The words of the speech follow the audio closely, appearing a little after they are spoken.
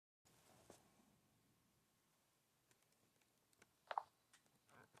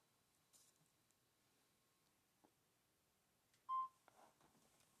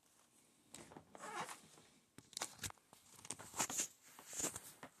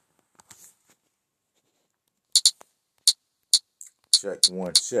Check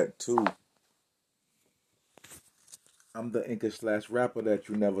one, check two. I'm the anchor / rapper that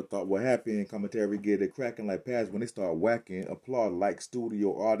you never thought would happen. Commentary get it cracking like pads when they start whacking. Applaud like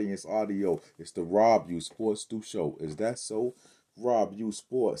studio audience audio. It's the Rob You Sports Stu Show. Is that so? Rob You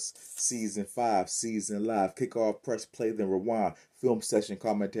Sports Season 5, Season Live. Kickoff, press play, then rewind. Film session,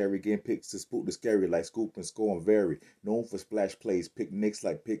 commentary, game picks to spook the scary like scoop and score and vary. Known for splash plays, pick nicks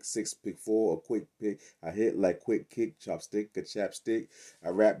like pick 6, pick 4, a quick pick. I hit like quick kick, chopstick, a chapstick. I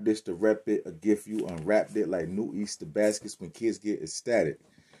rap this to rep it, a gift you unwrapped it like new Easter baskets when kids get ecstatic.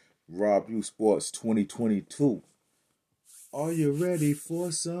 Rob You Sports 2022. Are you ready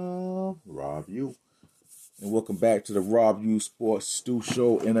for some Rob You? And welcome back to the Rob You Sports Stu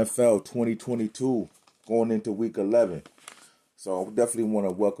Show NFL 2022, going into week 11. So I definitely want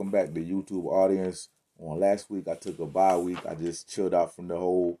to welcome back the YouTube audience. On last week, I took a bye week. I just chilled out from the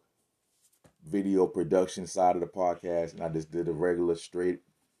whole video production side of the podcast, and I just did a regular straight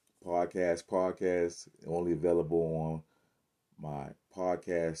podcast, only available on my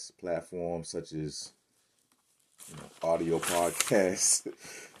podcast platforms such as audio podcasts,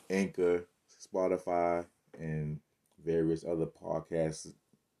 Anchor, Spotify, and various other podcasts,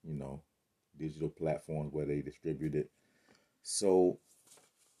 digital platforms where they distribute it. So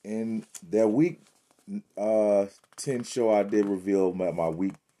in their week 10 show, I did reveal my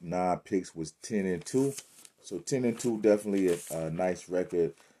week 9 picks was 10-2. So 10-2, definitely a nice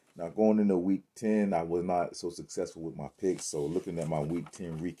record. Now going into week 10, I was not so successful with my picks. So looking at my week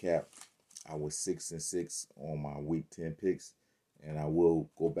 10 recap, I was 6-6 on my week 10 picks. And I will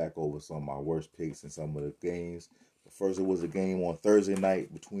go back over some of my worst picks in some of the games. But first, it was a game on Thursday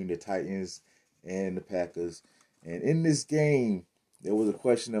night between the Titans and the Packers. And in this game, there was a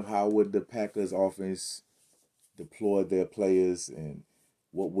question of how would the Packers offense deploy their players and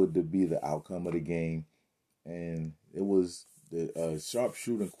what would be the outcome of the game. And it was the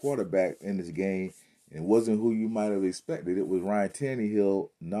sharpshooting quarterback in this game. And it wasn't who you might have expected. It was Ryan Tannehill,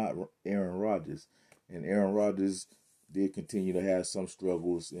 not Aaron Rodgers. And Aaron Rodgers did continue to have some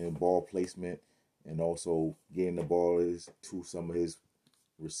struggles in ball placement and also getting the ball to some of his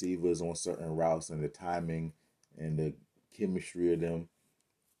receivers on certain routes and the timing and the chemistry of them.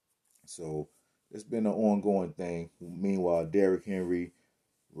 So it's been an ongoing thing. Meanwhile, Derrick Henry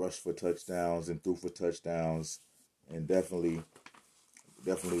rushed for touchdowns and threw for touchdowns and definitely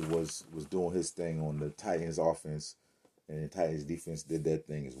was doing his thing on the Titans offense, and the Titans defense did that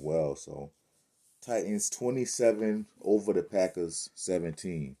thing as well. So Titans 27 over the Packers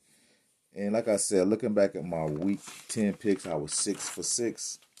 17. And like I said, looking back at my week 10 picks, I was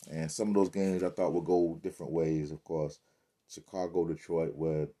 6-6. And some of those games I thought would go different ways. Of course, Chicago, Detroit,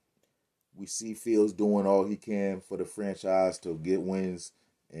 where we see Fields doing all he can for the franchise to get wins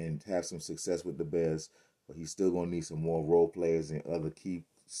and have some success with the Bears. But he's still going to need some more role players and other key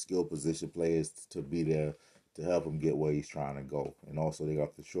skill position players to be there to help him get where he's trying to go. And also they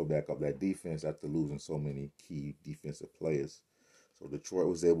got to shore back up that defense after losing so many key defensive players. So Detroit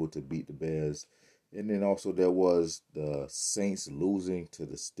was able to beat the Bears. And then also there was the Saints losing to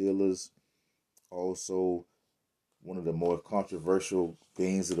the Steelers. Also one of the more controversial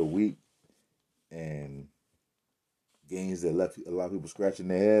games of the week and games that left a lot of people scratching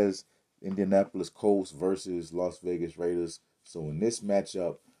their heads. Indianapolis Colts versus Las Vegas Raiders. So in this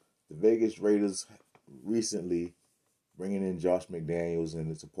matchup, the Vegas Raiders recently bringing in Josh McDaniels and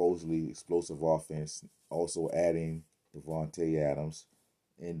a supposedly explosive offense, also adding Devontae Adams.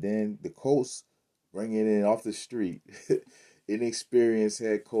 And then the Colts bringing in off the street inexperienced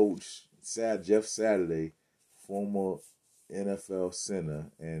head coach Jeff Saturday, former NFL center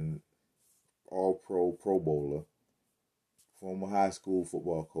and all-pro Pro Bowler, former high school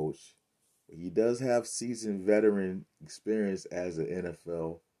football coach. He does have seasoned veteran experience as an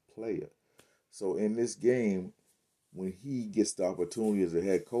NFL player. So in this game, when he gets the opportunity as a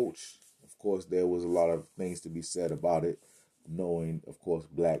head coach, of course, there was a lot of things to be said about it, knowing, of course,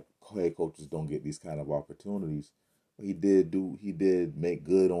 black head coaches don't get these kind of opportunities. But he did make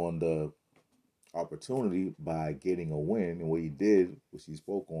good on the opportunity by getting a win. And what he did, which he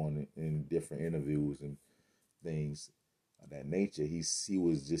spoke on in different interviews and things of that nature, he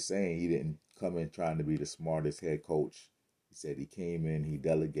was just saying he didn't come in trying to be the smartest head coach. He said he came in, he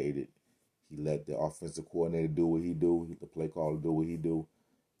delegated, he let the offensive coordinator do what he do, the play caller do what he do,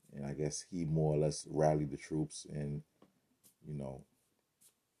 and I guess he more or less rallied the troops and,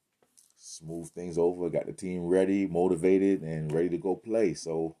 smoothed things over, got the team ready, motivated, and ready to go play.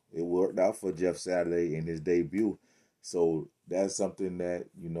 So it worked out for Jeff Saturday in his debut. So that's something that,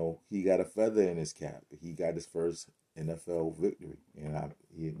 he got a feather in his cap. He got his first NFL victory. And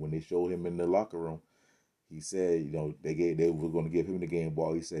when they showed him in the locker room, he said, they were going to give him the game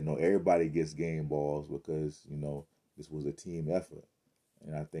ball. He said, no, everybody gets game balls because this was a team effort,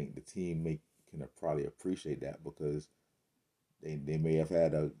 and I think the team can probably appreciate that because they may have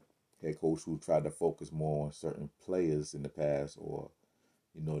had a head coach who tried to focus more on certain players in the past, or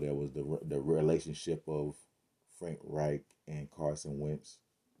there was the relationship of Frank Reich and Carson Wentz,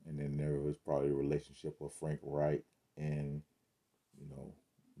 and then there was probably a relationship of Frank Reich and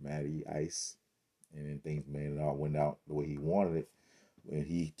Matty Ice, and then things may not went out the way he wanted it when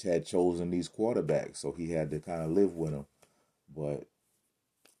he had chosen these quarterbacks, so he had to kind of live with them. But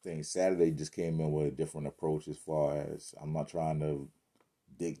I think Saturday just came in with a different approach as far as I'm not trying to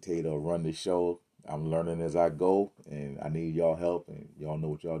dictate or run the show. I'm learning as I go, and I need y'all help, and y'all know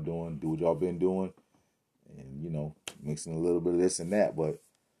what y'all doing, do what y'all been doing, and mixing a little bit of this and that. But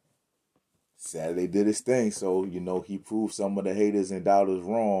Saturday did his thing, so he proved some of the haters and doubters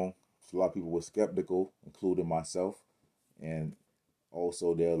wrong. A lot of people were skeptical, including myself, and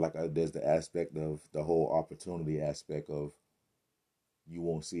also there's the aspect of the whole opportunity aspect of you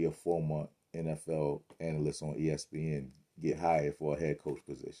won't see a former NFL analyst on ESPN get hired for a head coach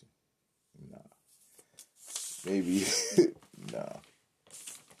position. Nah, maybe nah,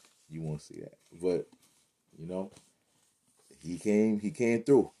 you won't see that. But he came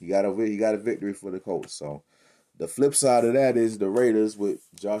through. He got a victory for the Colts. So the flip side of that is the Raiders with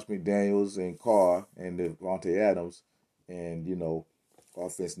Josh McDaniels and Carr and Devontae Adams, and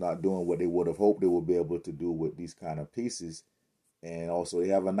offense not doing what they would have hoped they would be able to do with these kind of pieces. And also they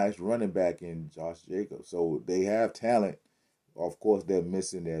have a nice running back in Josh Jacobs. So they have talent. Of course, they're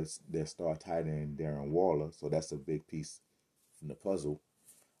missing their star tight end, Darren Waller. So that's a big piece from the puzzle.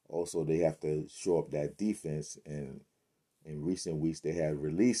 Also, they have to shore up that defense. And in recent weeks, they have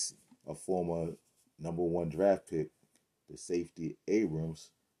released a former number 1 draft pick, the safety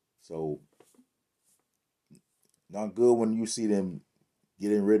Abrams. So not good when you see them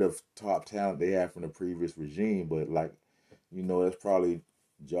getting rid of top talent they had from the previous regime. But that's probably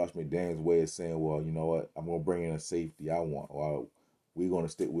Josh McDaniels' way of saying, well, you know what, I'm going to bring in a safety I want. Or we're going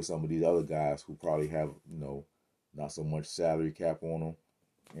to stick with some of these other guys who probably have, not so much salary cap on them.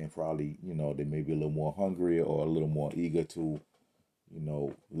 And probably, they may be a little more hungry or a little more eager to,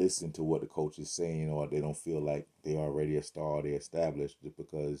 listen to what the coach is saying, or they don't feel like they're already a star, they're established just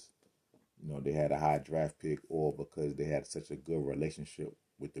because, they had a high draft pick or because they had such a good relationship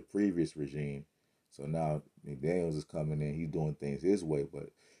with the previous regime. So now McDaniels is coming in, he's doing things his way, but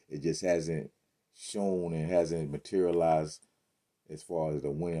it just hasn't shown and hasn't materialized as far as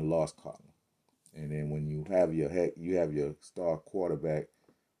the win and loss column. And then when you have your star quarterback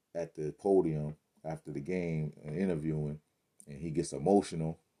at the podium after the game and interviewing, and he gets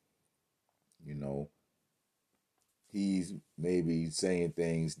emotional, he's maybe saying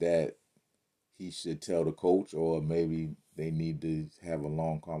things that he should tell the coach, or maybe they need to have a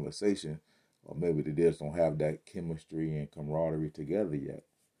long conversation, or maybe they just don't have that chemistry and camaraderie together yet.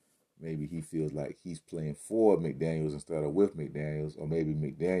 Maybe he feels like he's playing for McDaniels instead of with McDaniels, or maybe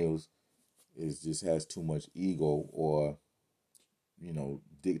McDaniels just has too much ego or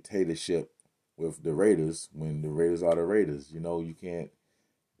dictatorship with the Raiders when the Raiders are the Raiders. You can't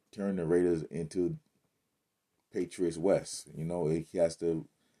turn the Raiders into Patriots West. He has to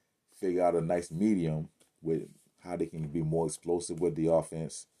figure out a nice medium with how they can be more explosive with the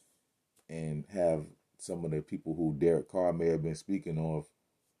offense and have some of the people who Derek Carr may have been speaking of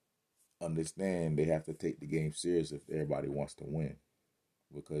understand they have to take the game serious if everybody wants to win,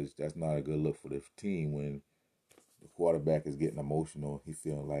 because that's not a good look for the team when the quarterback is getting emotional. He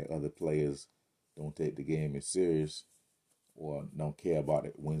feeling like other players don't take the game as serious or don't care about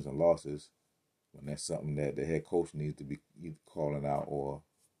it, wins and losses, when that's something that the head coach needs to be either calling out, or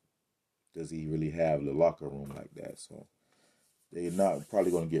does he really have the locker room like that? So they're not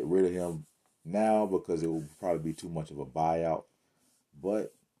probably going to get rid of him now because it will probably be too much of a buyout.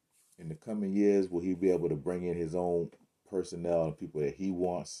 But in the coming years, will he be able to bring in his own personnel and people that he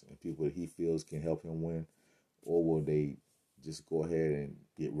wants and people that he feels can help him win? Or will they just go ahead and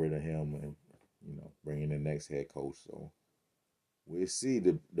get rid of him and, bring in the next head coach? So we'll see.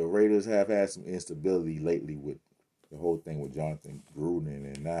 The Raiders have had some instability lately with the whole thing with Jonathan Gruden,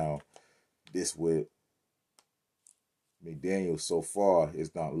 and now this with McDaniels. So far,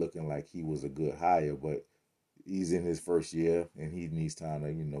 it's not looking like he was a good hire, but he's in his first year, and he needs time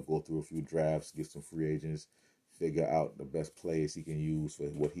to, go through a few drafts, get some free agents, figure out the best players he can use for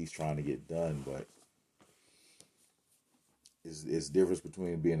what he's trying to get done. But it's difference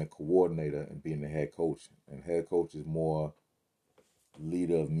between being a coordinator and being a head coach. And head coach is more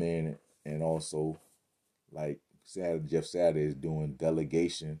leader of men, and also like Jeff Saturday is doing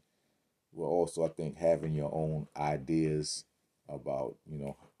delegation Well, also I think having your own ideas about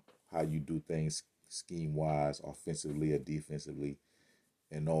how you do things scheme wise, offensively or defensively,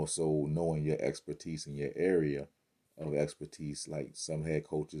 and also knowing your expertise in your area of expertise. Like some head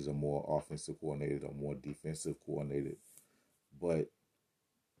coaches are more offensive coordinated or more defensive coordinated, but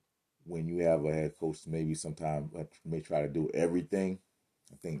when you have a head coach, maybe sometimes may try to do everything.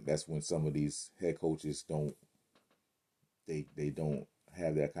 I think that's when some of these head coaches don't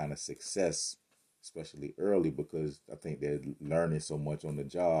have that kind of success, especially early, because I think they're learning so much on the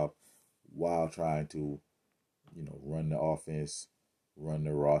job while trying to, run the offense, run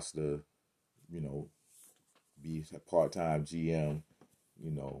the roster, you know, be a part-time GM,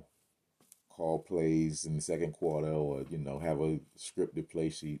 you know, call plays in the second quarter, or have a scripted play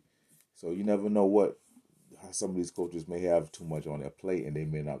sheet. So you never know what how some of these coaches may have too much on their plate, and they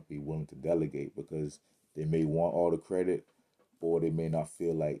may not be willing to delegate because they may want all the credit, or they may not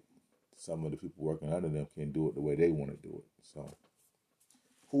feel like some of the people working under them can do it the way they want to do it. So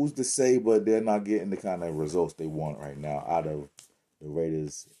who's to say? But they're not getting the kind of results they want right now out of the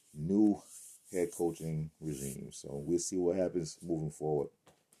Raiders' new head coaching regime. So we'll see what happens moving forward.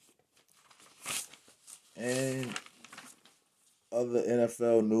 And other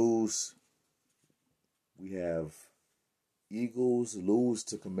NFL news, we have Eagles lose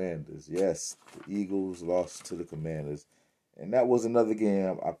to Commanders. Yes, the Eagles lost to the Commanders. And that was another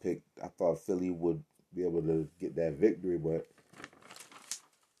game I picked. I thought Philly would be able to get that victory, but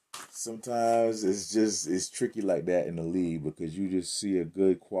sometimes it's tricky like that in the league, because you just see a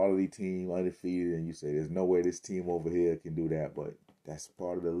good quality team undefeated and you say there's no way this team over here can do that, but that's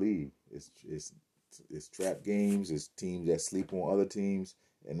part of the league. It's trap games, it's teams that sleep on other teams,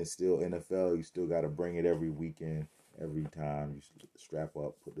 and it's still NFL. You still got to bring it every weekend, every time you strap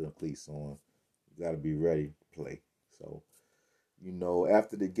up, put the cleats on. You got to be ready to play. So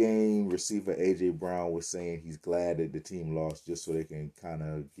after the game, receiver A.J. Brown was saying he's glad that the team lost, just so they can kind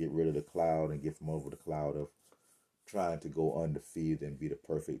of get rid of the cloud and get from over the cloud of trying to go undefeated and be the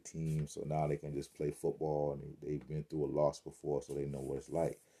perfect team. So now they can just play football, and they've been through a loss before, so they know what it's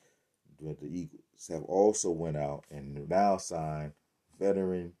like. But the Eagles have also went out and now signed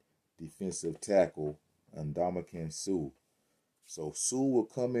veteran defensive tackle Ndamukong Suh. So Suh will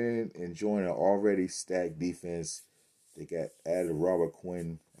come in and join an already stacked defense. They got added Robert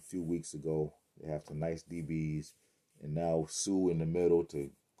Quinn a few weeks ago. They have some nice DBs. And now Suh in the middle to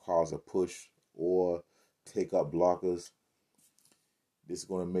cause a push or take up blockers. This is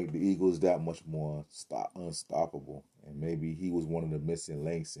going to make the Eagles that much more unstoppable. And maybe he was one of the missing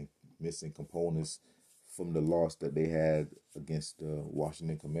links and missing components from the loss that they had against the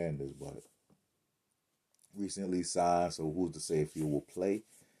Washington Commanders. But recently signed, so who's to say if he will play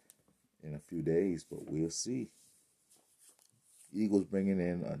in a few days, but we'll see. Eagles bringing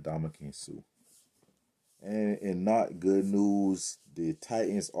in Ndamukong Suh. And in not good news, the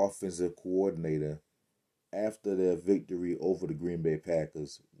Titans offensive coordinator, after their victory over the Green Bay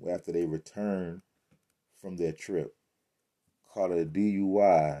Packers, after they returned from their trip, caught a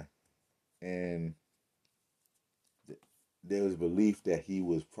DUI, and there was belief that he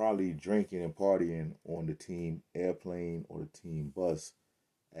was probably drinking and partying on the team airplane or the team bus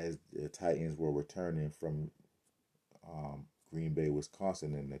as the Titans were returning from Green Bay,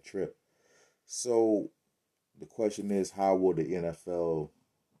 Wisconsin in the trip. So the question is, how will the NFL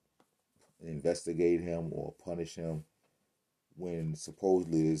investigate him or punish him when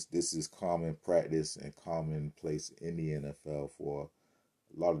supposedly this is common practice and commonplace in the NFL for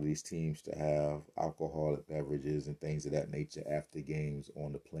a lot of these teams to have alcoholic beverages and things of that nature after games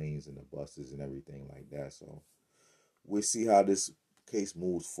on the planes and the buses and everything like that. So we'll see how this case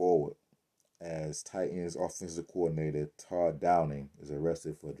moves forward, as Titans offensive coordinator Todd Downing is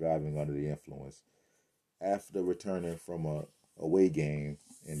arrested for driving under the influence after returning from a away game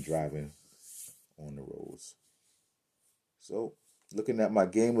and driving on the roads. So, looking at my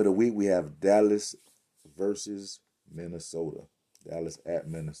game of the week, we have Dallas versus Minnesota. Dallas at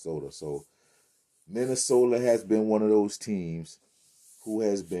Minnesota. So, Minnesota has been one of those teams who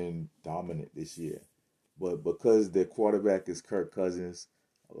has been dominant this year. But because their quarterback is Kirk Cousins,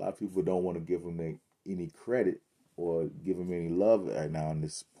 a lot of people don't want to give him any credit or give him any love right now in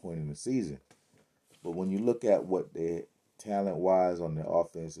this point in the season. But when you look at what their talent-wise on the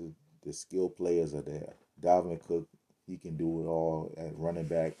offense, the skill players are there. Dalvin Cook, he can do it all at running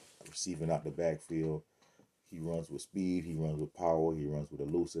back, receiving out the backfield. He runs with speed, he runs with power, he runs with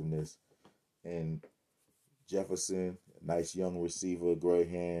elusiveness. And Jefferson, nice young receiver, great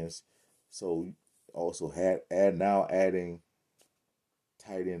hands. So also adding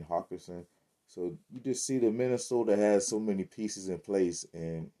tight end Hawkinson. So you just see that Minnesota has so many pieces in place,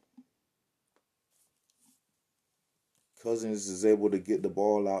 and Cousins is able to get the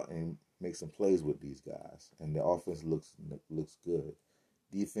ball out and make some plays with these guys, and the offense looks good.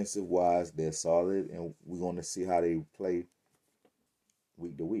 Defensive wise, they're solid, and we're going to see how they play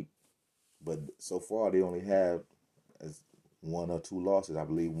week to week. But so far, they only have as one or two losses, I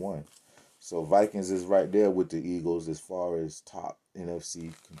believe one. So Vikings is right there with the Eagles as far as top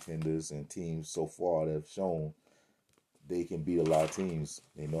NFC contenders and teams so far that have shown they can beat a lot of teams.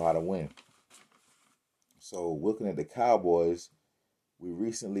 They know how to win. So looking at the Cowboys, we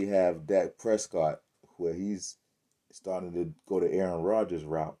recently have Dak Prescott, where he's starting to go the Aaron Rodgers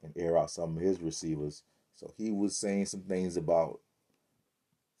route and air out some of his receivers. So he was saying some things about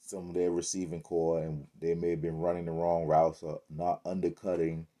some of their receiving core, and they may have been running the wrong routes or not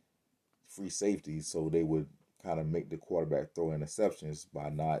undercutting free safeties, so they would kind of make the quarterback throw interceptions by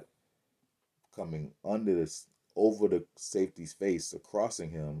not coming over the safety's face or crossing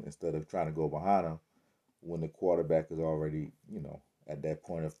him instead of trying to go behind him when the quarterback is already, at that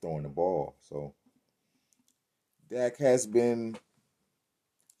point of throwing the ball. So Dak he's been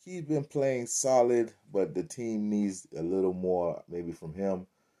playing solid, but the team needs a little more maybe from him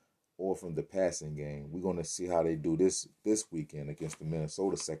or from the passing game. We're going to see how they do this weekend against the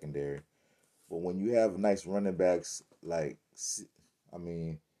Minnesota secondary. But when you have nice running backs like,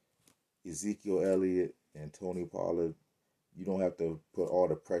 Ezekiel Elliott and Tony Pollard, you don't have to put all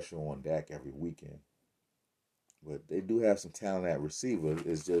the pressure on Dak every weekend. But they do have some talent at receiver.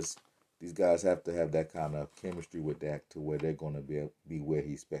 It's just these guys have to have that kind of chemistry with Dak to where they're going to be where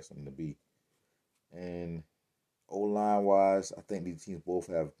he expects them to be. And O-line wise, I think these teams both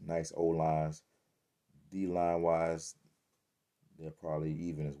have nice O-lines. D-line wise, they're probably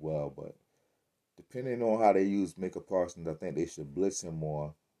even as well. But depending on how they use Micah Parsons, I think they should blitz him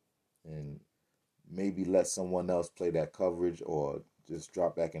more and maybe let someone else play that coverage or just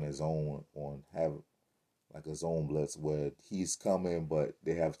drop back in his zone on have like a zone blitz where he's coming, but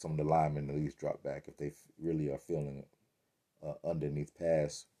they have some of the linemen at least drop back if they really are feeling it. Underneath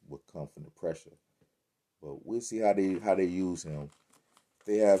pass would come from the pressure. But we'll see how they use him. If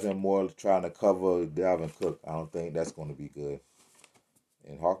they have him more trying to cover Dalvin Cook, I don't think that's going to be good.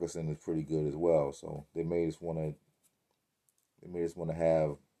 And Hawkinson is pretty good as well, so they may just want to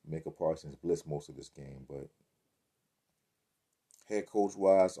have Micah Parsons blitz most of this game. But head coach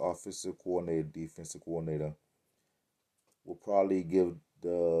wise, offensive coordinator, defensive coordinator will probably give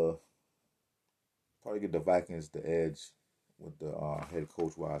the Vikings the edge with the head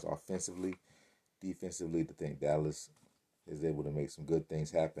coach wise offensively. Defensively, I think Dallas is able to make some good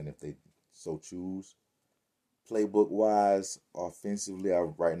things happen if they so choose. Playbook wise, offensively,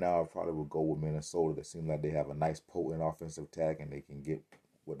 right now I probably would go with Minnesota. They seem like they have a nice potent offensive attack and they can get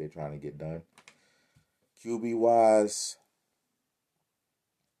what they're trying to get done. QB wise,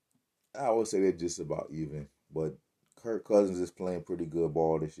 I would say they're just about even. But Kirk Cousins is playing pretty good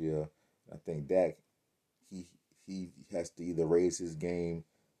ball this year. I think Dak, he has to either raise his game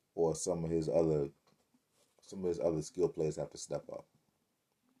or some of his other skill players have to step up.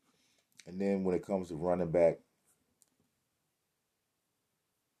 And then when it comes to running back,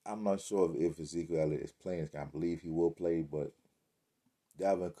 I'm not sure if Ezekiel Elliott is playing. I believe he will play, but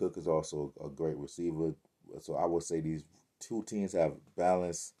Dalvin Cook is also a great receiver. So I would say these two teams have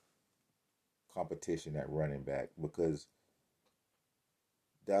balanced competition at running back because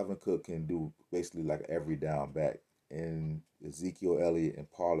Dalvin Cook can do basically like every down back. And Ezekiel Elliott and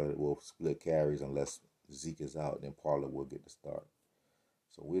Pollard will split carries unless Zeke is out, then Pollard will get the start.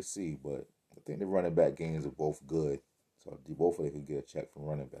 So we'll see, but I think the running back games are both good. So both of them could get a check from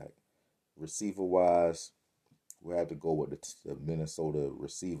running back. Receiver wise, we had to go with the Minnesota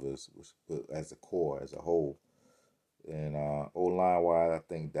receivers as a core, as a whole. And O-line wise, I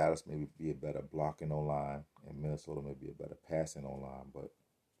think Dallas may be a better blocking O-line, and Minnesota may be a better passing O-line. But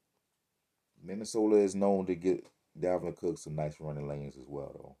Minnesota is known to get Dalvin Cook some nice running lanes as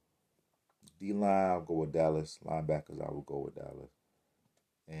well, though. D-line, I'll go with Dallas. Linebackers, I will go with Dallas.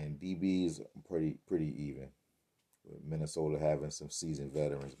 And DBs, pretty even. With Minnesota having some seasoned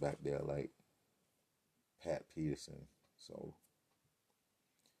veterans back there like Pat Peterson. So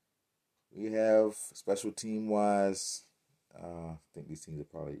we have special team wise, I think these teams are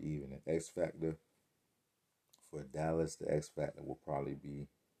probably even. An X factor for Dallas, the X factor will probably be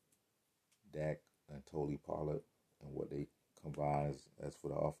Dak and Tony Pollard and what they combine as for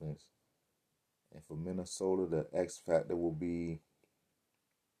the offense. And for Minnesota, the X factor will be,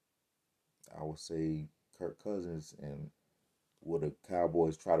 I would say, Kirk Cousins. And will the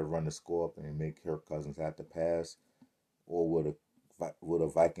Cowboys try to run the score up and make Kirk Cousins have to pass? Or will the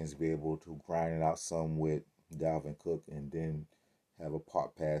Vikings be able to grind it out some with Dalvin Cook and then have a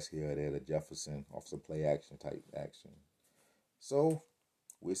pop pass here or there to Jefferson off some play action type action? So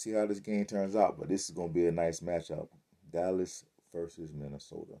we'll see how this game turns out, but this is going to be a nice matchup. Dallas versus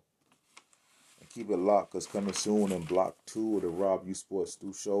Minnesota. And keep it locked, because coming soon in Block 2 of the Rob U Sports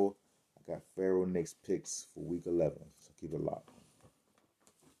Stu Show, I got Pharaoh Knicks picks for Week 11. So keep it locked.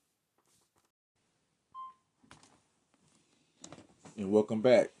 And welcome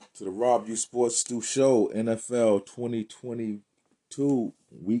back to the Rob U Sports Stu Show, NFL 2022,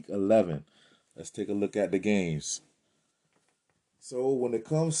 Week 11. Let's take a look at the games. So when it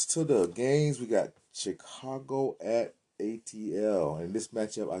comes to the games, we got Chicago at ATL. And this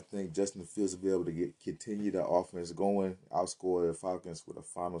matchup, I think Justin Fields will be able to continue the offense going, outscore the Falcons with a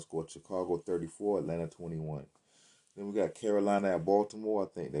final score: Chicago 34, Atlanta 21. Then we got Carolina at Baltimore. I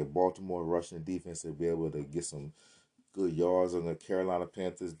think that Baltimore rushing defense will be able to get some good yards on the Carolina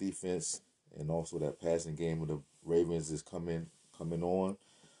Panthers defense, and also that passing game of the Ravens is coming on.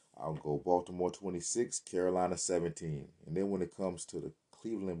 I'll go Baltimore 26, Carolina 17. And then when it comes to the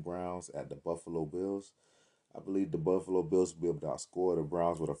Cleveland Browns at the Buffalo Bills, I believe the Buffalo Bills will be able to outscore the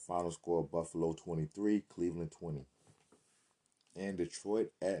Browns with a final score of Buffalo 23, Cleveland 20. And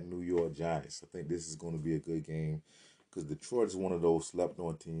Detroit at New York Giants. I think this is going to be a good game because Detroit is one of those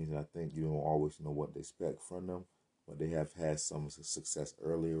slept-on teams, and I think you don't always know what to expect from them. But they have had some success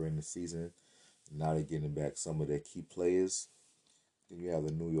earlier in the season. Now they're getting back some of their key players. Then you have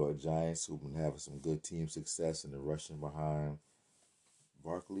the New York Giants, who've been having some good team success in the rushing behind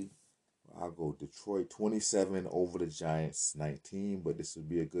Barkley. I'll go Detroit 27 over the Giants 19, but this will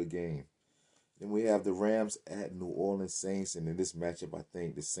be a good game. Then we have the Rams at New Orleans Saints, and in this matchup, I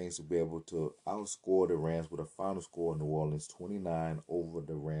think the Saints will be able to outscore the Rams with a final score: New Orleans 29 over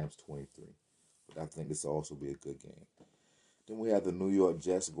the Rams 23. But I think this will also be a good game. Then we have the New York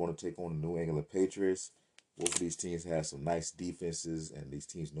Jets going to take on the New England Patriots. Both of these teams have some nice defenses, and these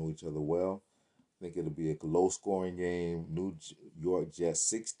teams know each other well. I think it'll be a low-scoring game. New York Jets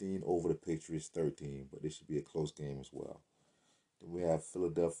 16 over the Patriots 13, but this should be a close game as well. Then we have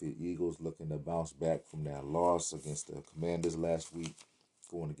Philadelphia Eagles looking to bounce back from that loss against the Commanders last week,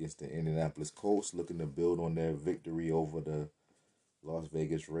 going against the Indianapolis Colts, looking to build on their victory over the Las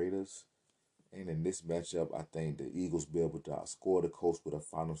Vegas Raiders. And in this matchup, I think the Eagles will be able to outscore the Colts with a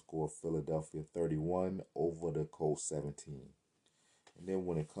final score of Philadelphia 31 over the Colts 17. And then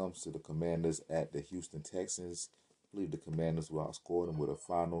when it comes to the Commanders at the Houston Texans, I believe the Commanders will outscore them with a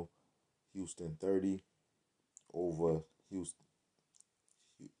final Houston 30 over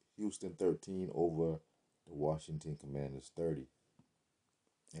Houston 13 over the Washington Commanders 30.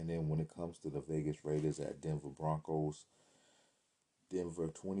 And then when it comes to the Vegas Raiders at Denver Broncos, Denver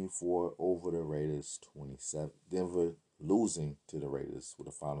 24 over the Raiders 27. Denver losing to the Raiders with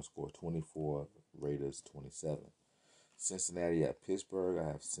a final score 24, Raiders 27. Cincinnati at Pittsburgh. I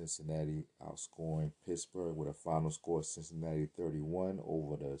have Cincinnati outscoring Pittsburgh with a final score: Cincinnati 31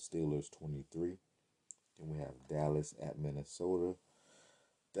 over the Steelers 23. Then we have Dallas at Minnesota.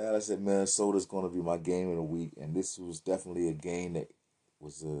 Dallas at Minnesota is going to be my game of the week, and this was definitely a game that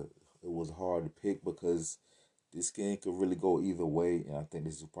was hard to pick because this game could really go either way, and I think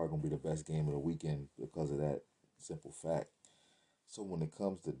this is probably going to be the best game of the weekend because of that simple fact. So when it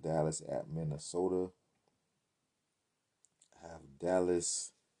comes to Dallas at Minnesota, I have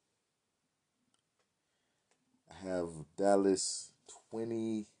Dallas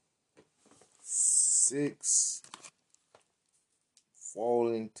 26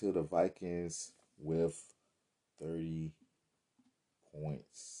 falling to the Vikings with 30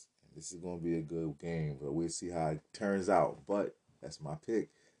 points. And this is going to be a good game, but we'll see how it turns out. But that's my pick,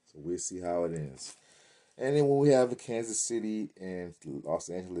 so we'll see how it ends. And then when we have the Kansas City and Los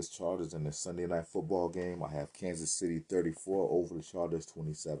Angeles Chargers in the Sunday night football game, I have Kansas City 34 over the Chargers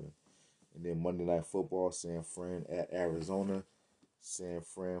 27. And then Monday Night Football, San Fran at Arizona. San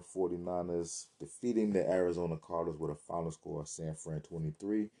Fran 49ers defeating the Arizona Cardinals with a final score of San Fran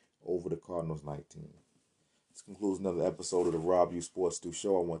 23 over the Cardinals 19. This concludes another episode of the Rob U Sports Stu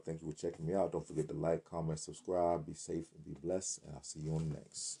Show. I want to thank you for checking me out. Don't forget to like, comment, subscribe. Be safe and be blessed. And I'll see you on the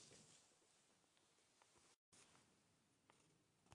next.